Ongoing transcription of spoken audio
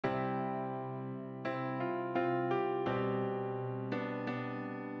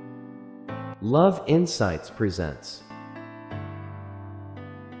Love Insights presents.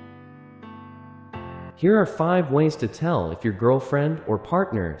 Here are 5 ways to tell if your girlfriend or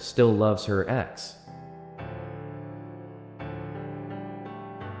partner still loves her ex.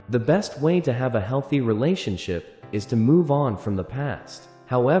 The best way to have a healthy relationship is to move on from the past.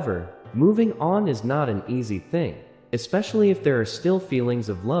 However, moving on is not an easy thing, especially if there are still feelings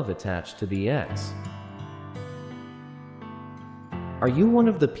of love attached to the ex. Are you one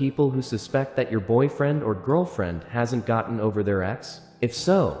of the people who suspect that your boyfriend or girlfriend hasn't gotten over their ex? If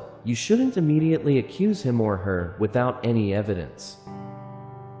so, you shouldn't immediately accuse him or her without any evidence.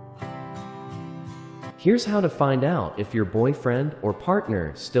 Here's how to find out if your boyfriend or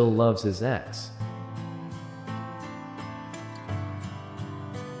partner still loves his ex.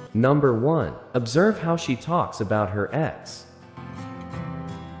 Number 1. Observe how she talks about her ex.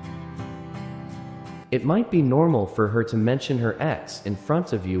 It might be normal for her to mention her ex in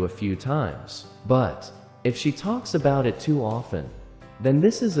front of you a few times, but if she talks about it too often, then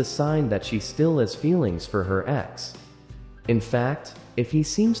this is a sign that she still has feelings for her ex. In fact, if he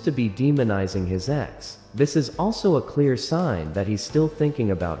seems to be demonizing his ex, this is also a clear sign that he's still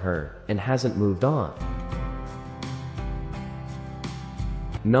thinking about her and hasn't moved on.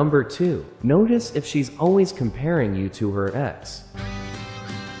 Number 2. Notice if she's always comparing you to her ex.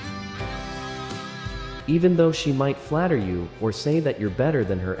 Even though she might flatter you or say that you're better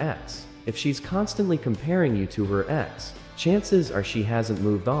than her ex, if she's constantly comparing you to her ex, chances are she hasn't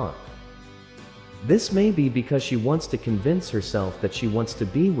moved on. This may be because she wants to convince herself that she wants to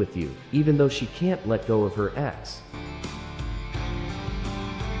be with you, even though she can't let go of her ex.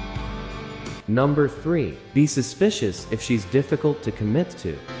 Number 3. Be suspicious if she's difficult to commit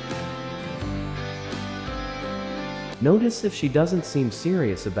to. Notice if she doesn't seem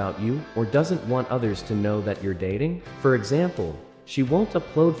serious about you or doesn't want others to know that you're dating. For example, she won't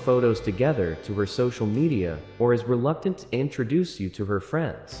upload photos together to her social media or is reluctant to introduce you to her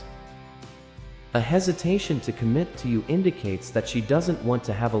friends. A hesitation to commit to you indicates that she doesn't want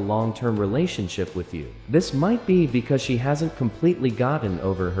to have a long-term relationship with you. This might be because she hasn't completely gotten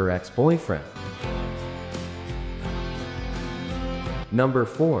over her ex-boyfriend. Number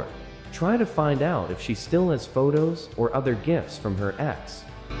 4. Try to find out if she still has photos or other gifts from her ex.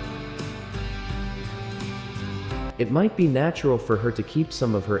 It might be natural for her to keep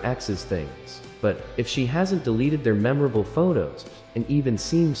some of her ex's things, but if she hasn't deleted their memorable photos and even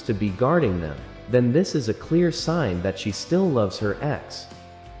seems to be guarding them, then this is a clear sign that she still loves her ex.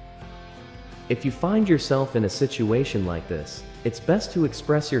 If you find yourself in a situation like this, it's best to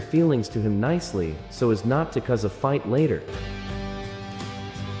express your feelings to him nicely so as not to cause a fight later.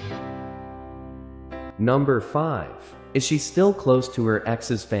 Number 5. Is she still close to her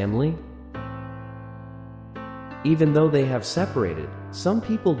ex's family? Even though they have separated, some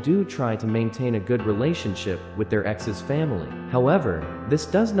people do try to maintain a good relationship with their ex's family. However, this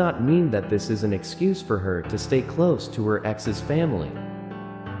does not mean that this is an excuse for her to stay close to her ex's family.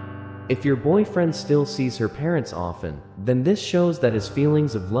 If your boyfriend still sees her parents often, then this shows that his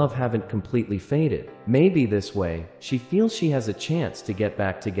feelings of love haven't completely faded. Maybe this way, she feels she has a chance to get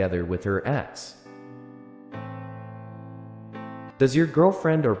back together with her ex. Does your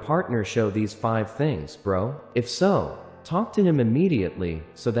girlfriend or partner show these 5 things, bro? If so, talk to him immediately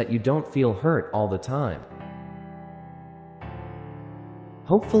so that you don't feel hurt all the time.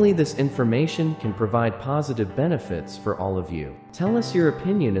 Hopefully this information can provide positive benefits for all of you. Tell us your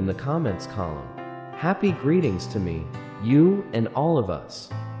opinion in the comments column. Happy greetings to me, you, and all of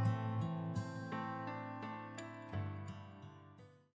us.